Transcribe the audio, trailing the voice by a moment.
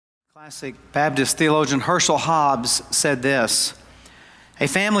Classic Baptist theologian Herschel Hobbs said this: "A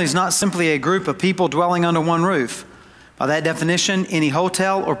family is not simply a group of people dwelling under one roof. By that definition, any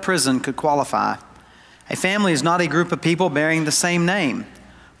hotel or prison could qualify. A family is not a group of people bearing the same name.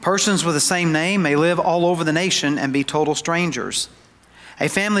 Persons with the same name may live all over the nation and be total strangers. A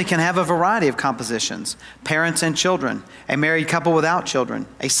family can have a variety of compositions: parents and children, a married couple without children,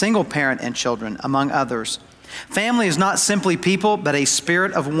 a single parent and children, among others. Family is not simply people, but a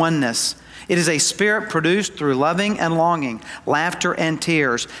spirit of oneness. It is a spirit produced through loving and longing, laughter and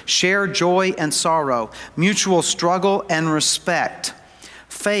tears, shared joy and sorrow, mutual struggle and respect,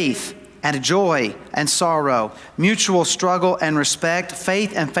 faith and joy and sorrow, mutual struggle and respect,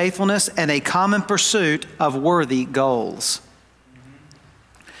 faith and faithfulness, and a common pursuit of worthy goals."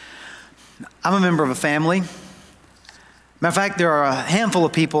 I'm a member of a family. Matter of fact, there are a handful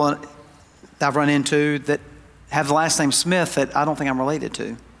of people that I've run into that have the last name Smith that I don't think I'm related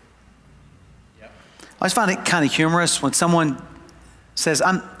to. I always find it kind of humorous when someone says,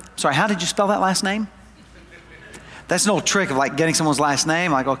 "I'm sorry, how did you spell that last name?" That's an old trick of like getting someone's last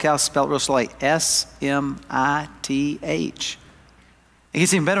name. Like, okay, I'll spell it real slowly. S-M-I-T-H. It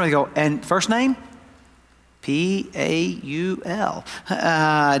gets even better when they go, "And first name?" P-A-U-L.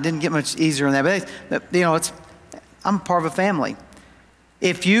 I didn't get much easier on that, but you know, I'm part of a family.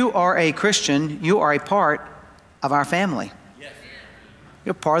 If you are a Christian, you are a part of our family. Yes.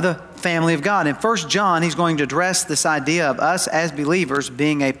 You're part of the family of God. In 1 John, he's going to address this idea of us as believers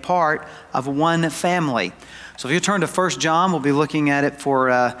being a part of one family. So if you turn to 1 John, we'll be looking at it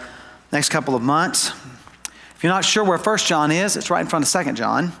for next couple of months. If you're not sure where 1 John is, it's right in front of 2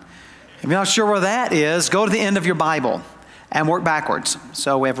 John. If you're not sure where that is, go to the end of your Bible and work backwards.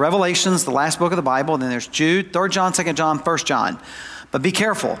 So we have Revelations, the last book of the Bible, then there's Jude, 3 John, 2 John, 1 John. But be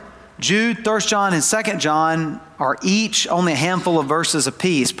careful. Jude, 1 John, and 2 John are each only a handful of verses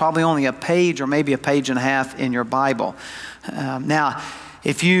apiece, probably only a page or maybe a page and a half in your Bible. Now,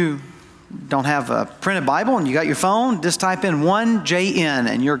 if you don't have a printed Bible and you got your phone, just type in 1JN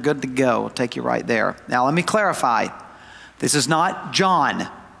and you're good to go. It'll take you right there. Now, let me clarify. This is not John,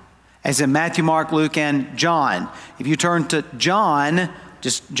 as in Matthew, Mark, Luke, and John. If you turn to John,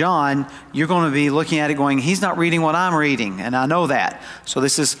 just John, you're going to be looking at it going, he's not reading what I'm reading, and I know that. So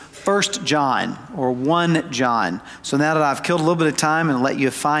this is 1 John, or 1 John. So now that I've killed a little bit of time and let you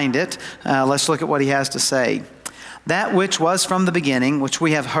find it, let's look at what he has to say. "That which was from the beginning, which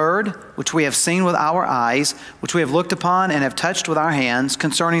we have heard, which we have seen with our eyes, which we have looked upon and have touched with our hands,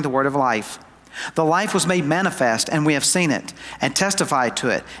 concerning the word of life. The life was made manifest, and we have seen it, and testified to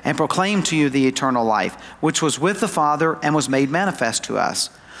it, and proclaimed to you the eternal life, which was with the Father and was made manifest to us.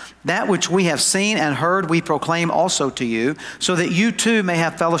 That which we have seen and heard we proclaim also to you, so that you too may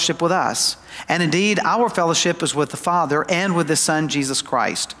have fellowship with us. And indeed, our fellowship is with the Father and with His Son, Jesus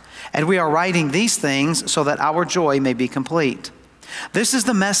Christ. And we are writing these things so that our joy may be complete. This is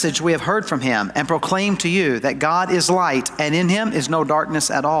the message we have heard from Him and proclaimed to you, that God is light, and in Him is no darkness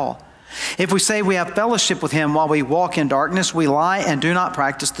at all. If we say we have fellowship with Him while we walk in darkness, we lie and do not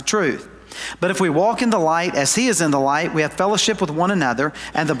practice the truth. But if we walk in the light as He is in the light, we have fellowship with one another,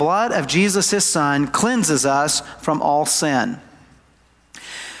 and the blood of Jesus, His Son, cleanses us from all sin."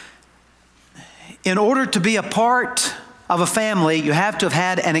 In order to be a part of a family, you have to have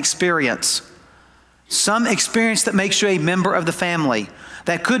had an experience. Some experience that makes you a member of the family.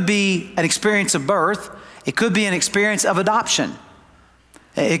 That could be an experience of birth. It could be an experience of adoption.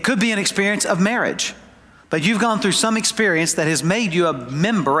 It could be an experience of marriage. But you've gone through some experience that has made you a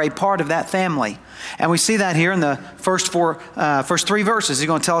member, a part of that family. And we see that here in the first three verses. He's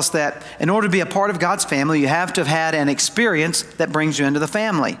going to tell us that in order to be a part of God's family, you have to have had an experience that brings you into the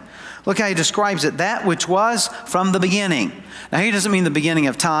family. Look how he describes it: that which was from the beginning. Now, he doesn't mean the beginning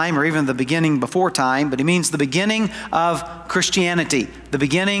of time or even the beginning before time, but he means the beginning of Christianity, the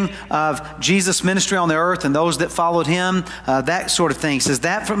beginning of Jesus' ministry on the earth and those that followed Him, that sort of thing. He says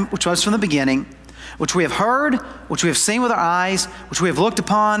that which was from the beginning, which we have heard, which we have seen with our eyes, which we have looked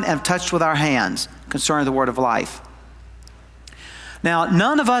upon and touched with our hands, concerning the word of life. Now,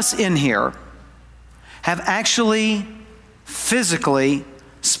 none of us in here have actually physically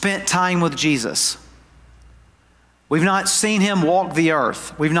spent time with Jesus. We've not seen Him walk the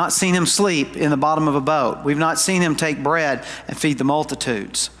earth. We've not seen Him sleep in the bottom of a boat. We've not seen Him take bread and feed the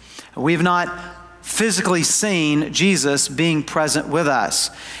multitudes. We've not physically seen Jesus being present with us.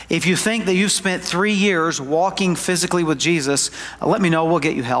 If you think that you've spent 3 years walking physically with Jesus, let me know. We'll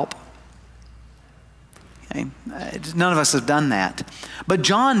get you help. Okay? None of us have done that. But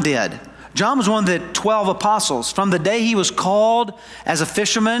John did. John was one of the 12 apostles. From the day he was called as a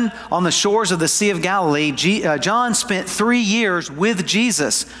fisherman on the shores of the Sea of Galilee, John spent 3 years with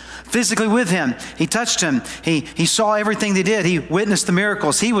Jesus, physically with him. He touched him. He saw everything they did. He witnessed the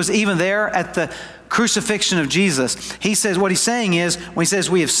miracles. He was even there at the crucifixion of Jesus. He says, what he's saying is, when he says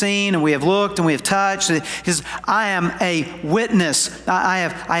we have seen and we have looked and we have touched, he says, I am a witness. I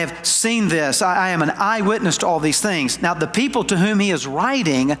have seen this. I am an eyewitness to all these things. Now, the people to whom he is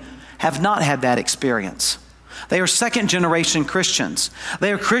writing have not had that experience. They are second-generation Christians.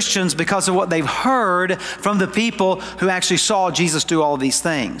 They are Christians because of what they've heard from the people who actually saw Jesus do all these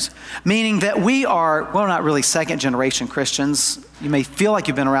things. Meaning that we are, well, not really second-generation Christians. You may feel like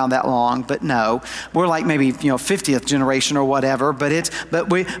you've been around that long, but no. We're like maybe, 50th generation or whatever. But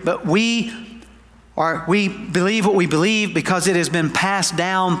we believe what we believe because it has been passed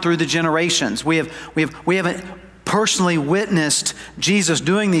down through the generations. We haven't personally witnessed Jesus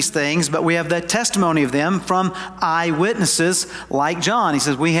doing these things, but we have the testimony of them from eyewitnesses like John. He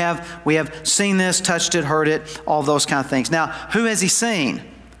says, we have seen this, touched it, heard it, all those kind of things. Now, who has he seen?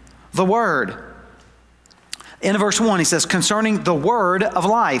 The Word. In verse 1, he says, concerning the Word of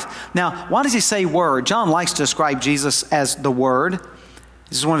life. Now, why does he say Word? John likes to describe Jesus as the Word.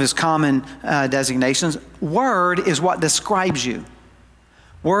 This is one of his common designations. Word is what describes you.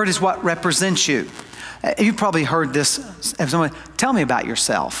 Word is what represents you. You've probably heard this. Someone, tell me about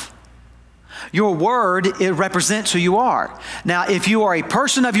yourself. Your word, it represents who you are. Now, if you are a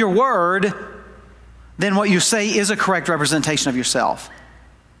person of your word, then what you say is a correct representation of yourself.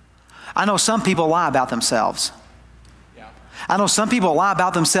 I know some people lie about themselves. Yeah. I know some people lie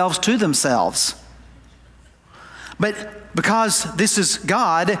about themselves to themselves. But because this is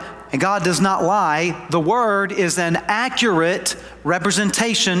God, and God does not lie, the Word is an accurate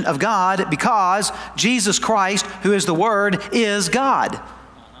representation of God because Jesus Christ, who is the Word, is God.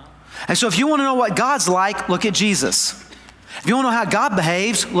 And so if you want to know what God's like, look at Jesus. If you want to know how God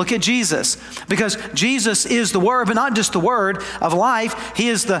behaves, look at Jesus. Because Jesus is the Word, but not just the Word of life. He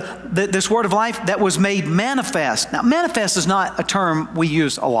is this Word of life that was made manifest. Now, manifest is not a term we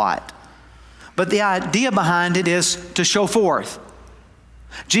use a lot. But the idea behind it is to show forth.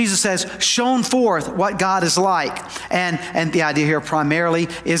 Jesus has shown forth what God is like. And the idea here primarily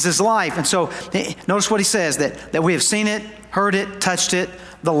is his life. And so notice what he says, that we have seen it, heard it, touched it.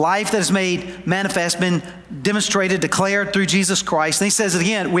 The life that is made manifest, been demonstrated, declared through Jesus Christ. And he says it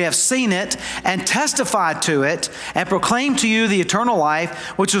again, we have seen it and testified to it and proclaimed to you the eternal life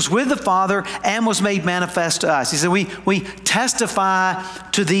which was with the Father and was made manifest to us. He said we testify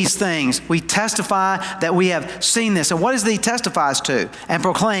to these things. We testify that we have seen this. And what is it he testifies to and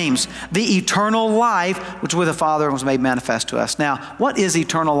proclaims? The eternal life which with the Father was made manifest to us. Now, what is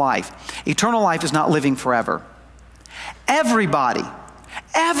eternal life? Eternal life is not living forever. Everybody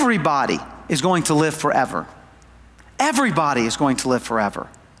is going to live forever. Everybody is going to live forever.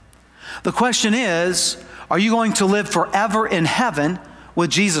 The question is, are you going to live forever in heaven with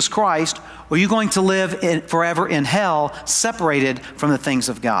Jesus Christ, or are you going to live forever in hell, separated from the things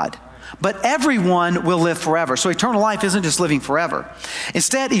of God? But everyone will live forever. So eternal life isn't just living forever.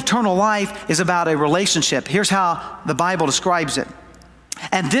 Instead, eternal life is about a relationship. Here's how the Bible describes it.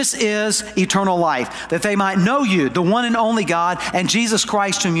 And this is eternal life, that they might know you, the one and only God, and Jesus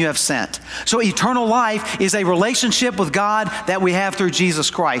Christ whom you have sent. So eternal life is a relationship with God that we have through Jesus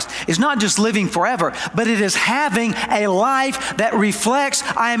Christ. It's not just living forever, but it is having a life that reflects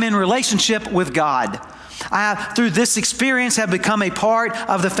I am in relationship with God. I have, through this experience, have become a part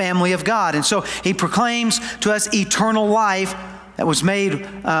of the family of God. And so he proclaims to us eternal life that was made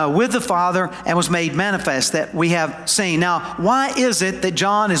with the Father and was made manifest that we have seen. Now, why is it that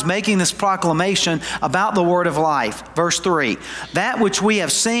John is making this proclamation about the word of life? Verse 3, that which we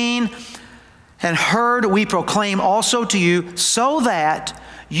have seen and heard we proclaim also to you, so that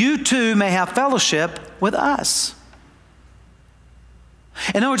you too may have fellowship with us.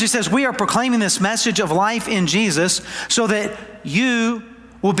 In other words, he says, we are proclaiming this message of life in Jesus so that you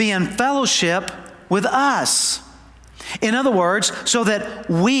will be in fellowship with us. In other words, so that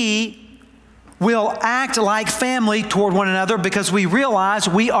we will act like family toward one another because we realize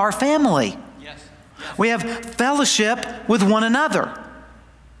we are family. Yes. We have fellowship with one another.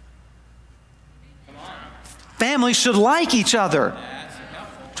 Families should like each other.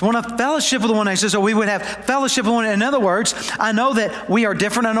 To want to fellowship with one another, so we would have fellowship with one another. In other words, I know that we are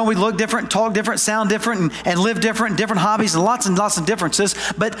different. I know we look different, talk different, sound different, and live different hobbies and lots of differences.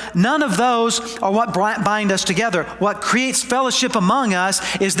 But none of those are what bind us together. What creates fellowship among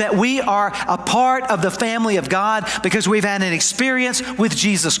us is that we are a part of the family of God because we've had an experience with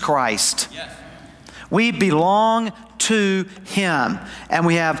Jesus Christ. Yes. We belong to Him, and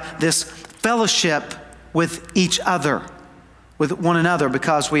we have this fellowship with each other, with one another,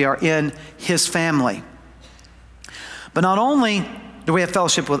 because we are in His family. But not only do we have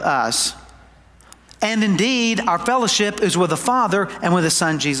fellowship with us, and indeed our fellowship is with the Father and with His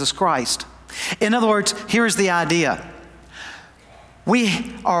Son, Jesus Christ. In other words, here's the idea.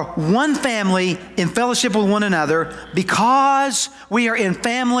 We are one family in fellowship with one another because we are in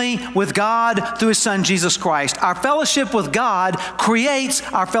family with God through His Son, Jesus Christ. Our fellowship with God creates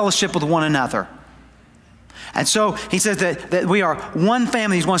our fellowship with one another. And so he says that we are one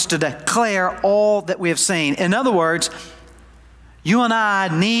family. He wants to declare all that we have seen. In other words, you and I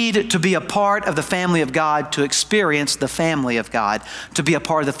need to be a part of the family of God to experience the family of God, to be a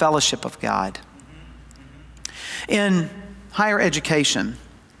part of the fellowship of God. In higher education,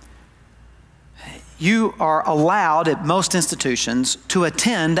 you are allowed at most institutions to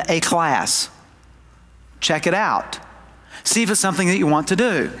attend a class. Check it out. See if it's something that you want to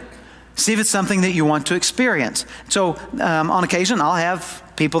do. See if it's something that you want to experience. So on occasion, I'll have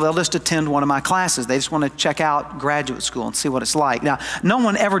people, they'll just attend one of my classes. They just want to check out graduate school and see what it's like. Now, no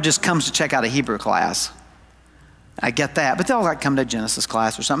one ever just comes to check out a Hebrew class. I get that, but they'll come to a Genesis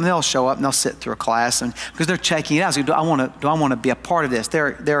class or something. They'll show up and they'll sit through a class, and because they're checking it out. So do I want to be a part of this?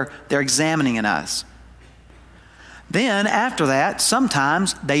 They're examining in us. Then after that,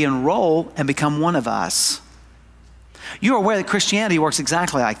 sometimes they enroll and become one of us. You're aware that Christianity works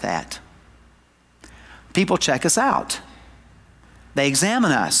exactly like that. People check us out. They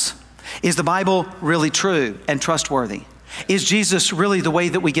examine us. Is the Bible really true and trustworthy? Is Jesus really the way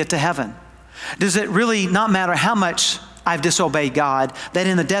that we get to heaven? Does it really not matter how much I've disobeyed God, that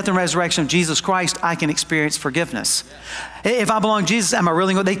in the death and resurrection of Jesus Christ, I can experience forgiveness? If I belong to Jesus, am I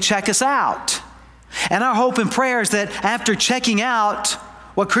really going to? They check us out. And our hope and prayer is that after checking out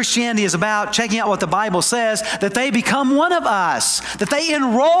what Christianity is about, checking out what the Bible says, that they become one of us, that they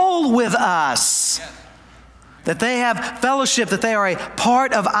enroll with us. That they have fellowship, that they are a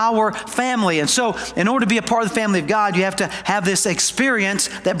part of our family. And so in order to be a part of the family of God, you have to have this experience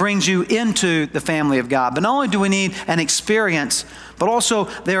that brings you into the family of God. But not only do we need an experience, but also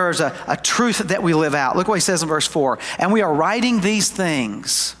there is a truth that we live out. Look what he says in verse 4. And we are writing these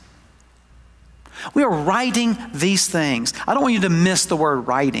things. We are writing these things. I don't want you to miss the word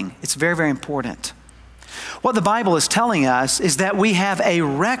writing. It's very, very important. What the Bible is telling us is that we have a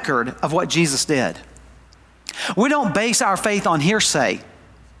record of what Jesus did. We don't base our faith on hearsay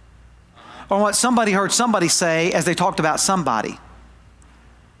or what somebody heard somebody say as they talked about somebody.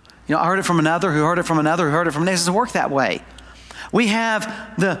 You know, I heard it from another, who heard it from another, who heard it from another. It doesn't work that way. We have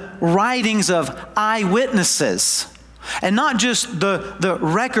the writings of eyewitnesses. And not just the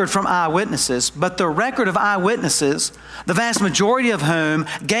record from eyewitnesses, but the record of eyewitnesses, the vast majority of whom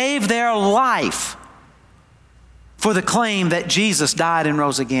gave their life for the claim that Jesus died and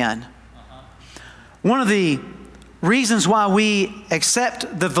rose again. One of the reasons why we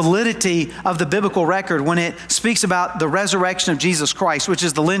accept the validity of the biblical record when it speaks about the resurrection of Jesus Christ, which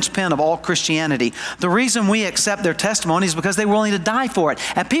is the linchpin of all Christianity, the reason we accept their testimony is because they were willing to die for it.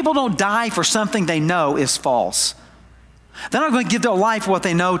 And people don't die for something they know is false. They're not going to give their life for what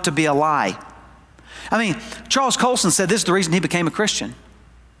they know to be a lie. I mean, Charles Colson said this is the reason he became a Christian.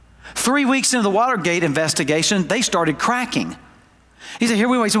 3 weeks into the Watergate investigation, they started cracking. He said, here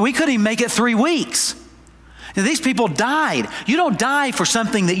we were. He said, we couldn't even make it 3 weeks. And these people died. You don't die for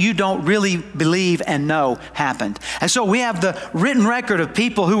something that you don't really believe and know happened. And so we have the written record of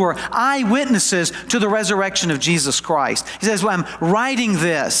people who were eyewitnesses to the resurrection of Jesus Christ. He says, well, I'm writing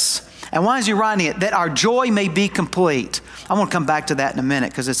this. And why is he writing it? That our joy may be complete. I want to come back to that in a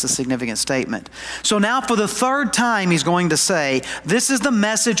minute because it's a significant statement. So now for the third time he's going to say, this is the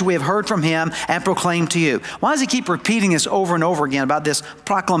message we have heard from him and proclaimed to you. Why does he keep repeating this over and over again about this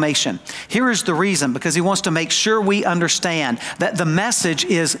proclamation? Here is the reason, because he wants to make sure we understand that the message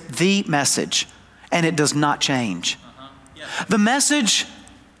is the message and it does not change. The message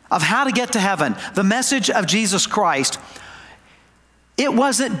of how to get to heaven, the message of Jesus Christ, it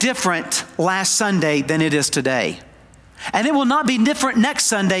wasn't different last Sunday than it is today. And it will not be different next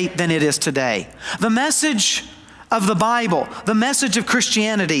Sunday than it is today. The message of the Bible, the message of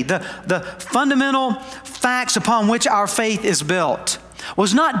Christianity, the fundamental facts upon which our faith is built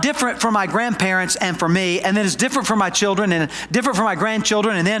was not different for my grandparents and for me, and then it's different for my children and different for my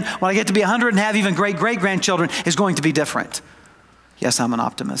grandchildren, and then when I get to be 100 and have even great-great-grandchildren, is going to be different. Yes, I'm an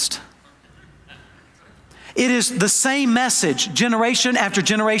optimist. It is the same message, generation after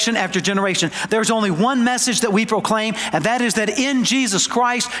generation after generation. There's only one message that we proclaim, and that is that in Jesus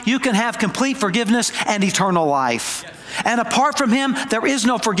Christ, you can have complete forgiveness and eternal life. And apart from him, there is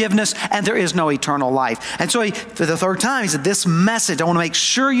no forgiveness and there is no eternal life. And so for the third time, he said, this message, I want to make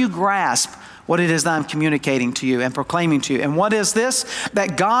sure you grasp what it is that I'm communicating to you and proclaiming to you. And what is this?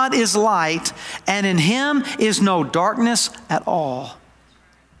 That God is light, and in him is no darkness at all.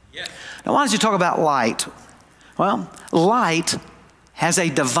 Yes. Now, why don't you talk about light? Well, light has a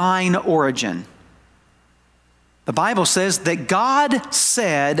divine origin. The Bible says that God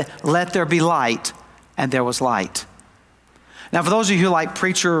said, let there be light, and there was light. Now, for those of you who like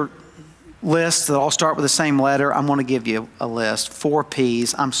preacher lists that all start with the same letter, I'm going to give you a list. 4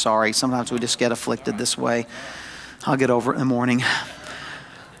 P's. I'm sorry. Sometimes we just get afflicted this way. I'll get over it in the morning.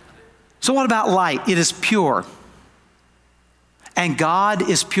 So what about light? It is pure. And God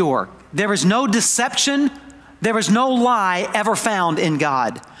is pure. There is no deception. There is no lie ever found in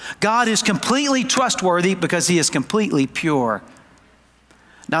God. God is completely trustworthy because he is completely pure.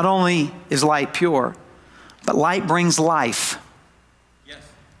 Not only is light pure, but light brings life.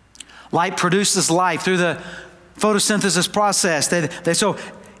 Light produces life through the photosynthesis process. So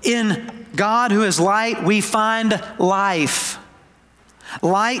in God who is light, we find life.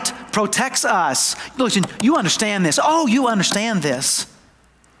 Light protects us. Listen, you understand this. Oh, you understand this.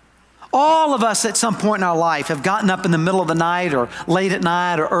 All of us at some point in our life have gotten up in the middle of the night or late at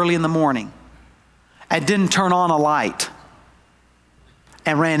night or early in the morning and didn't turn on a light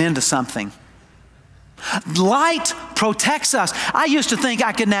and ran into something. Light protects us. I used to think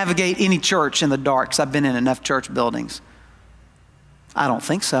I could navigate any church in the dark because I've been in enough church buildings. I don't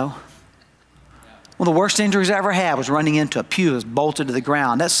think so. One of the worst injuries I ever had was running into a pew that was bolted to the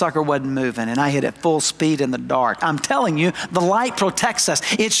ground. That sucker wasn't moving, and I hit it full speed in the dark. I'm telling you, the light protects us.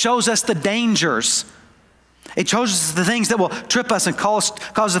 It shows us the dangers. It shows us the things that will trip us and cause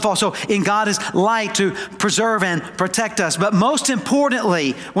us to fall. So in God is light to preserve and protect us. But most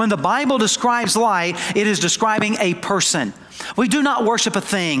importantly, when the Bible describes light, it is describing a person. We do not worship a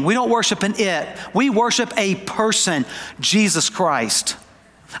thing. We don't worship an it. We worship a person, Jesus Christ.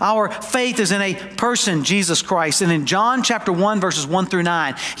 Our faith is in a person, Jesus Christ. And in John chapter 1, verses 1 through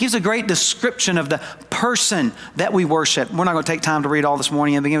 9, he gives a great description of the person that we worship. We're not going to take time to read all this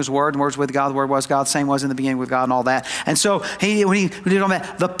morning. In the beginning was the Word, and the Word was with God, the Word was God, the same was in the beginning with God and all that. And so when he did all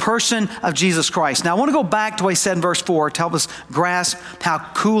that, the person of Jesus Christ. Now I want to go back to what he said in verse 4 to help us grasp how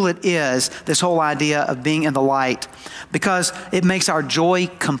cool it is, this whole idea of being in the light, because it makes our joy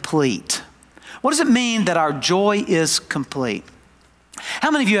complete. What does it mean that our joy is complete?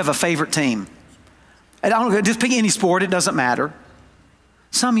 How many of you have a favorite team? I don't just pick any sport, it doesn't matter.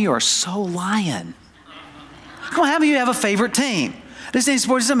 Some of you are so lying. Come on, how many of you have a favorite team? This any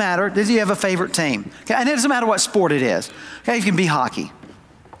sport doesn't matter. Does you have a favorite team? Okay, and it doesn't matter what sport it is. Okay, it can be hockey.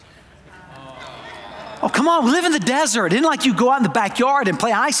 Oh, come on, we live in the desert. It isn't like you go out in the backyard and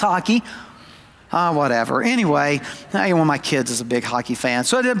play ice hockey. Whatever. Anyway, one of my kids is a big hockey fan.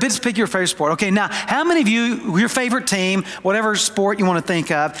 So just pick your favorite sport. Okay, now, how many of you, your favorite team, whatever sport you want to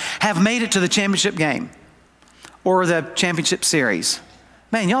think of, have made it to the championship game or the championship series?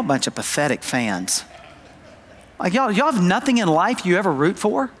 Man, y'all a bunch of pathetic fans. Like y'all have nothing in life you ever root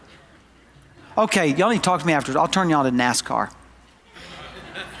for? Okay, y'all need to talk to me afterwards. I'll turn y'all to NASCAR.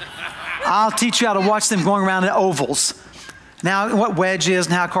 I'll teach you how to watch them going around in ovals. Now, what wedge is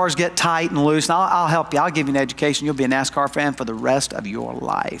and how cars get tight and loose. And I'll help you. I'll give you an education. You'll be a NASCAR fan for the rest of your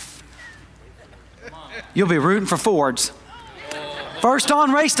life. You'll be rooting for Fords. First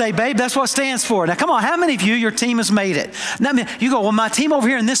on race day, babe. That's what it stands for. Now, come on. How many of you, your team has made it? Now, you go, well, my team over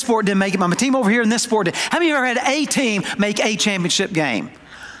here in this sport didn't make it. My team over here in this sport did. How many of you ever had a team make a championship game?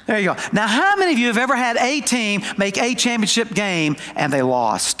 There you go. Now, how many of you have ever had a team make a championship game and they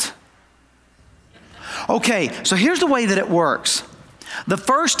lost? Okay, so here's the way that it works. The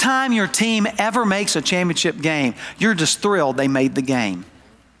first time your team ever makes a championship game, you're just thrilled they made the game.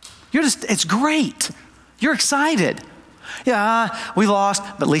 It's great. You're excited. Yeah, we lost,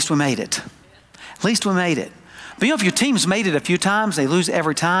 but at least we made it. At least we made it. But you know, if your team's made it a few times, they lose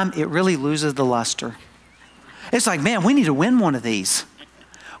every time, it really loses the luster. It's like, man, we need to win one of these.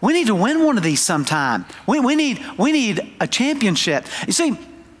 We need to win one of these sometime. We need a championship. You see,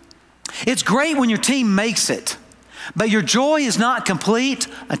 it's great when your team makes it, but your joy is not complete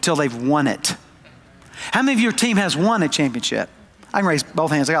until they've won it. How many of your team has won a championship? I can raise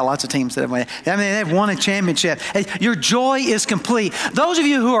both hands. I got lots of teams that have won. I mean, they've won a championship. Your joy is complete. Those of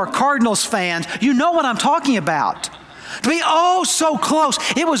you who are Cardinals fans, you know what I'm talking about. To be oh so close.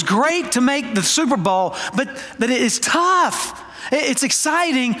 It was great to make the Super Bowl, but it's tough. It's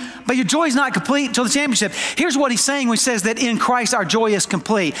exciting, but your joy is not complete until the championship. Here's what he's saying when he says that in Christ our joy is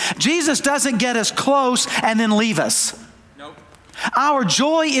complete. Jesus doesn't get us close and then leave us. Nope. Our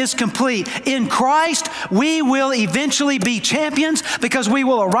joy is complete. In Christ, we will eventually be champions because we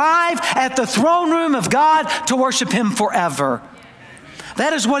will arrive at the throne room of God to worship Him forever.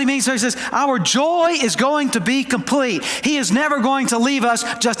 That is what he means. So he says, our joy is going to be complete. He is never going to leave us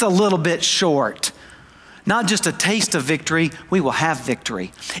just a little bit short. Not just a taste of victory, we will have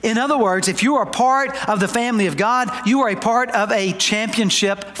victory. In other words, if you are part of the family of God, you are a part of a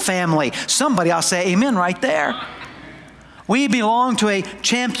championship family. Somebody ought to say amen right there. We belong to a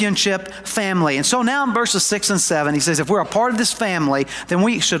championship family. And so now in verses 6 and 7, he says, if we're a part of this family, then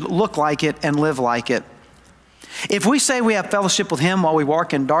we should look like it and live like it. If we say we have fellowship with Him while we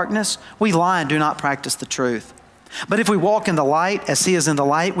walk in darkness, we lie and do not practice the truth. But if we walk in the light as He is in the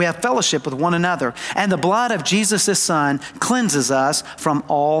light, we have fellowship with one another. And the blood of Jesus, His Son, cleanses us from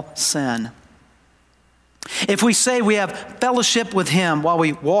all sin. If we say we have fellowship with Him while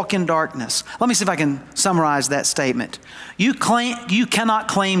we walk in darkness, let me see if I can summarize that statement. You cannot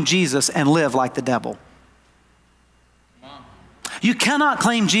claim Jesus and live like the devil. You cannot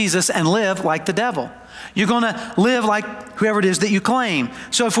claim Jesus and live like the devil. You're going to live like whoever it is that you claim.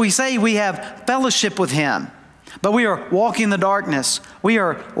 So if we say we have fellowship with Him, but we are walking in the darkness, we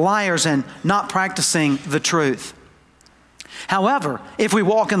are liars and not practicing the truth. However, if we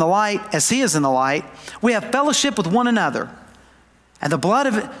walk in the light as He is in the light, we have fellowship with one another. And the blood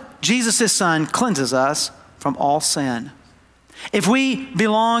of Jesus, His Son, cleanses us from all sin. If we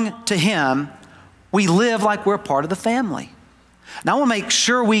belong to Him, we live like we're part of the family. Now I want to make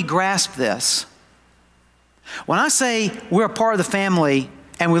sure we grasp this. When I say we're a part of the family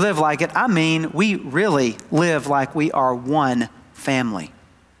and we live like it, I mean we really live like we are one family.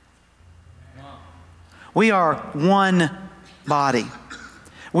 We are one body.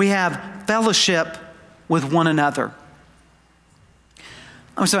 We have fellowship with one another.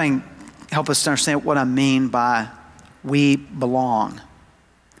 I'm saying, help us to understand what I mean by we belong.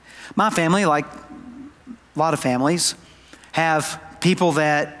 My family, like a lot of families, have people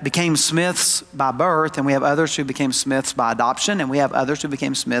that became Smiths by birth, and we have others who became Smiths by adoption, and we have others who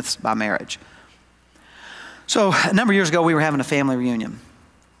became Smiths by marriage. So a number of years ago, we were having a family reunion.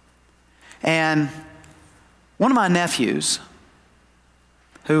 And one of my nephews,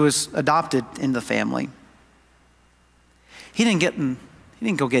 who was adopted into the family, he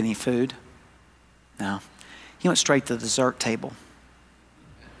didn't go get any food. No. He went straight to the dessert table.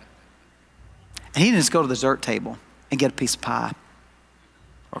 And he didn't just go to the dessert table and get a piece of pie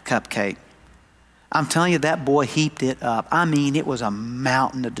or cupcake. I'm telling you, that boy heaped it up. I mean, it was a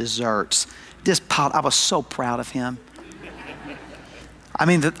mountain of desserts. I was so proud of him. I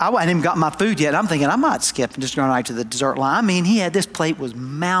mean, I hadn't even got my food yet. I'm thinking, I might skip and just go right to the dessert line. I mean, this plate was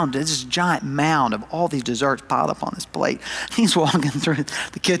mounded, this giant mound of all these desserts piled up on this plate. He's walking through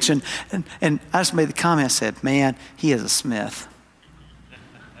the kitchen, and I just made the comment, I said, man, he is a Smith.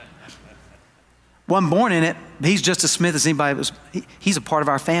 Wasn't born in it. He's just as Smith as anybody. He's a part of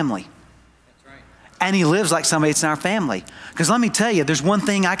our family. That's right. And he lives like somebody that's in our family. Because let me tell you, there's one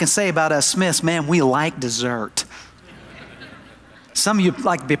thing I can say about us Smiths, man, we like dessert. Some of you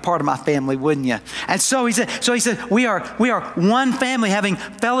like to be a part of my family, wouldn't you? And so he said, we are one family having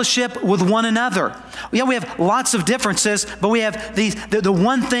fellowship with one another. Yeah, we have lots of differences, but we have the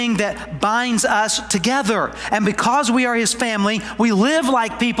one thing that binds us together. And because we are His family, we live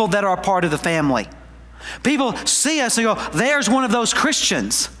like people that are a part of the family. People see us and go, there's one of those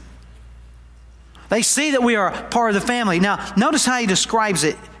Christians. They see that we are part of the family. Now, notice how he describes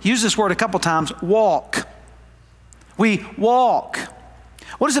it. He uses this word a couple times, walk. We walk.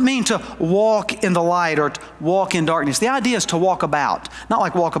 What does it mean to walk in the light or to walk in darkness? The idea is to walk about. Not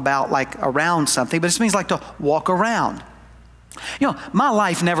like walk about like around something, but it just means like to walk around. You know, my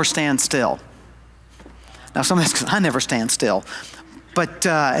life never stands still. Now, some of that's because I never stand still. But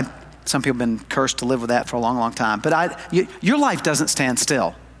some people have been cursed to live with that for a long, long time. But your life doesn't stand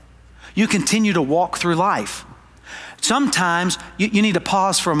still. You continue to walk through life. Sometimes you need to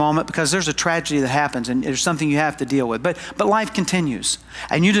pause for a moment because there's a tragedy that happens and there's something you have to deal with. But life continues.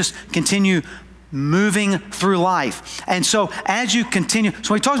 And you just continue moving through life. And so as you continue,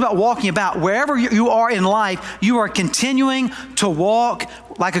 so he talks about walking about, wherever you are in life, you are continuing to walk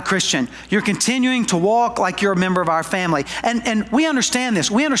like a Christian. You're continuing to walk like you're a member of our family. And we understand this.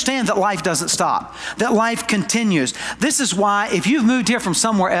 We understand that life doesn't stop, that life continues. This is why if you've moved here from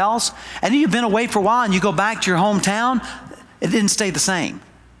somewhere else and you've been away for a while and you go back to your hometown, it didn't stay the same.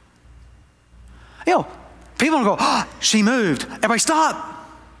 You know, people will go, oh, she moved. Everybody stop.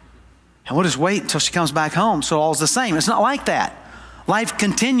 And we'll just wait until she comes back home so all's the same. It's not like that. Life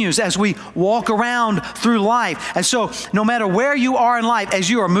continues as we walk around through life. And so no matter where you are in life, as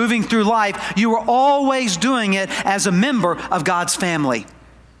you are moving through life, you are always doing it as a member of God's family.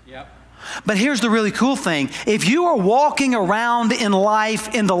 Yep. But here's the really cool thing. If you are walking around in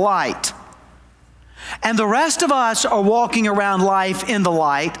life in the light, and the rest of us are walking around life in the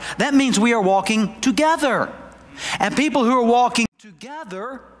light, that means we are walking together. And people who are walking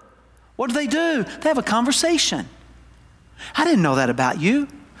together, what do? They have a conversation. I didn't know that about you.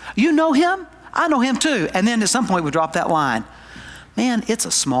 You know him? I know him too. And then at some point we drop that line. Man, it's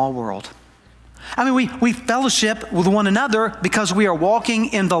a small world. I mean, we fellowship with one another because we are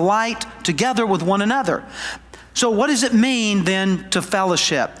walking in the light together with one another. So what does it mean then to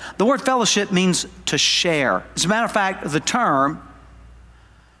fellowship? The word fellowship means to share. As a matter of fact, the term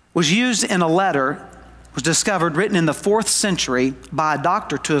was used in a letter, was discovered, written in the 4th century by a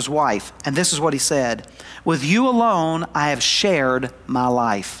doctor to his wife. And this is what he said: "With you alone, I have shared my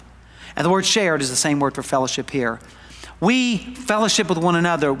life." And the word shared is the same word for fellowship here. We fellowship with one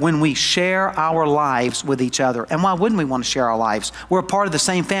another when we share our lives with each other. And why wouldn't we want to share our lives? We're a part of the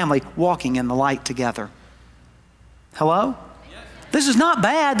same family, walking in the light together. Hello? Yes. This is not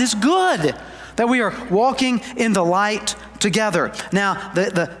bad. This is good that we are walking in the light together. Now,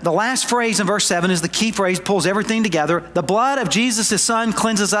 the last phrase in verse 7 is the key phrase, pulls everything together. The blood of Jesus, his son,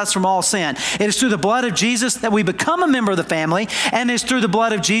 cleanses us from all sin. It is through the blood of Jesus that we become a member of the family, and it is through the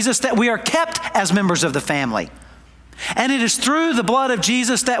blood of Jesus that we are kept as members of the family. And it is through the blood of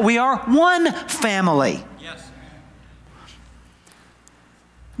Jesus that we are one family. Yes.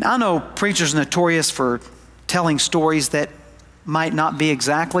 Now, I know preachers are notorious for telling stories that might not be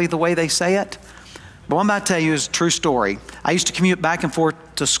exactly the way they say it. But what I'm about to tell you is a true story. I used to commute back and forth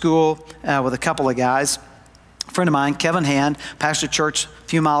to school with a couple of guys. A friend of mine, Kevin Hand, pastored a church a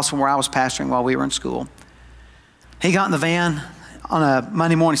few miles from where I was pastoring while we were in school. He got in the van on a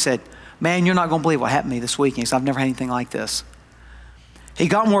Monday morning and said, "Man, you're not going to believe what happened to me this weekend. He said, I've never had anything like this." He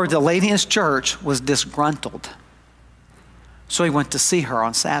got word the lady in his church was disgruntled. So he went to see her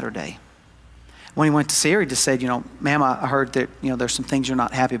on Saturday. When he went to see her, he just said, "Ma'am, I heard that, there's some things you're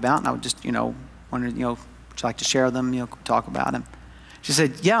not happy about, and I would just, wondered, would you like to share them, talk about them?" She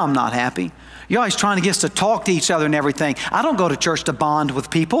said, "Yeah, I'm not happy. You're always trying to get us to talk to each other and everything. I don't go to church to bond with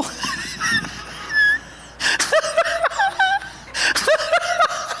people."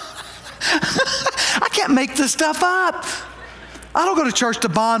 I can't make this stuff up. I don't go to church to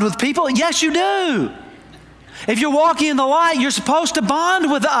bond with people. Yes, you do. If you're walking in the light, you're supposed to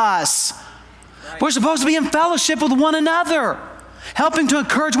bond with us. We're supposed to be in fellowship with one another, helping to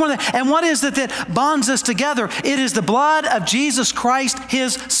encourage one another. And what is it that bonds us together? It is the blood of Jesus Christ,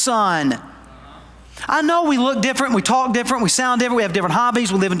 his son. I know we look different, we talk different, we sound different, we have different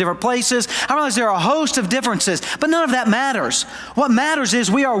hobbies, we live in different places. I realize there are a host of differences, but none of that matters. What matters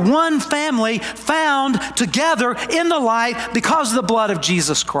is we are one family found together in the light because of the blood of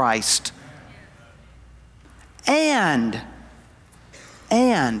Jesus Christ. And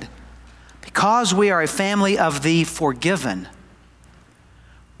because we are a family of the forgiven,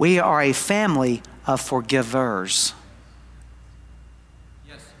 we are a family of forgivers.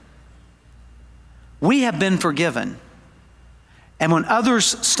 Yes. We have been forgiven. And when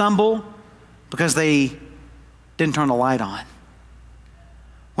others stumble because they didn't turn the light on,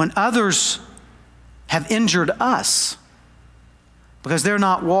 when others have injured us because they're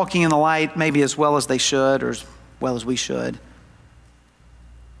not walking in the light maybe as well as they should or as well as we should,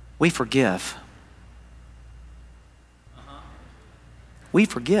 we forgive. We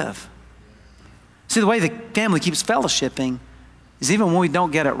forgive. See, the way the family keeps fellowshipping is even when we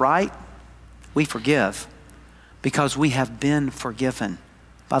don't get it right, we forgive because we have been forgiven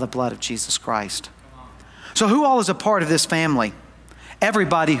by the blood of Jesus Christ. So who all is a part of this family?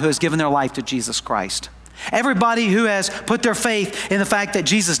 Everybody who has given their life to Jesus Christ. Everybody who has put their faith in the fact that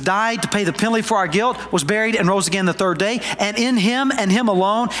Jesus died to pay the penalty for our guilt, was buried, and rose again the third day, and in him and him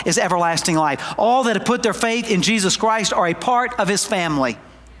alone is everlasting life. All that have put their faith in Jesus Christ are a part of his family.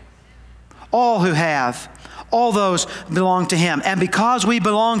 All who have, all those belong to him. And because we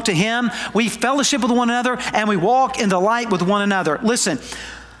belong to him, we fellowship with one another and we walk in the light with one another. Listen,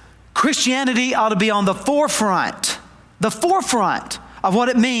 Christianity ought to be on the forefront of what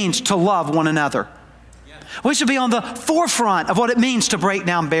it means to love one another. We should be on the forefront of what it means to break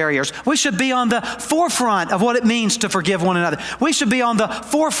down barriers. We should be on the forefront of what it means to forgive one another. We should be on the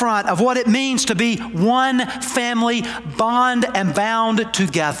forefront of what it means to be one family, bond and bound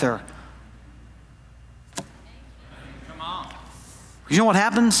together. Come on. You know what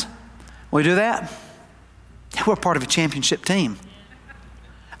happens when we do that? We're part of a championship team.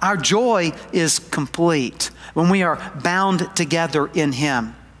 Our joy is complete when we are bound together in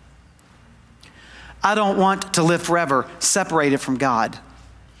Him. I don't want to live forever separated from God.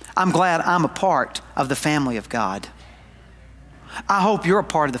 I'm glad I'm a part of the family of God. I hope you're a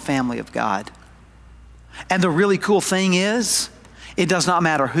part of the family of God. And the really cool thing is, it does not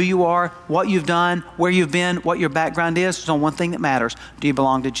matter who you are, what you've done, where you've been, what your background is. There's only one thing that matters. Do you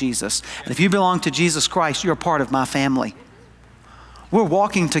belong to Jesus? And if you belong to Jesus Christ, you're a part of my family. We're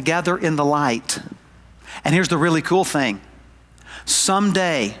walking together in the light. And here's the really cool thing.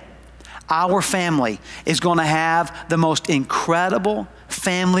 Someday, our family is going to have the most incredible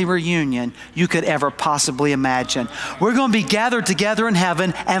family reunion you could ever possibly imagine. We're going to be gathered together in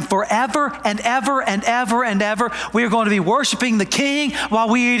heaven, and forever and ever and ever and ever, we are going to be worshiping the King while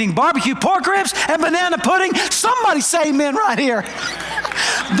we're eating barbecue pork ribs and banana pudding. Somebody say amen right here.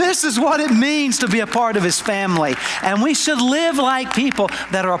 This is what it means to be a part of His family. And we should live like people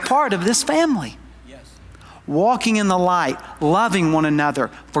that are a part of this family. Walking in the light, loving one another,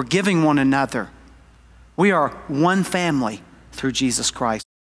 forgiving one another. We are one family through Jesus Christ.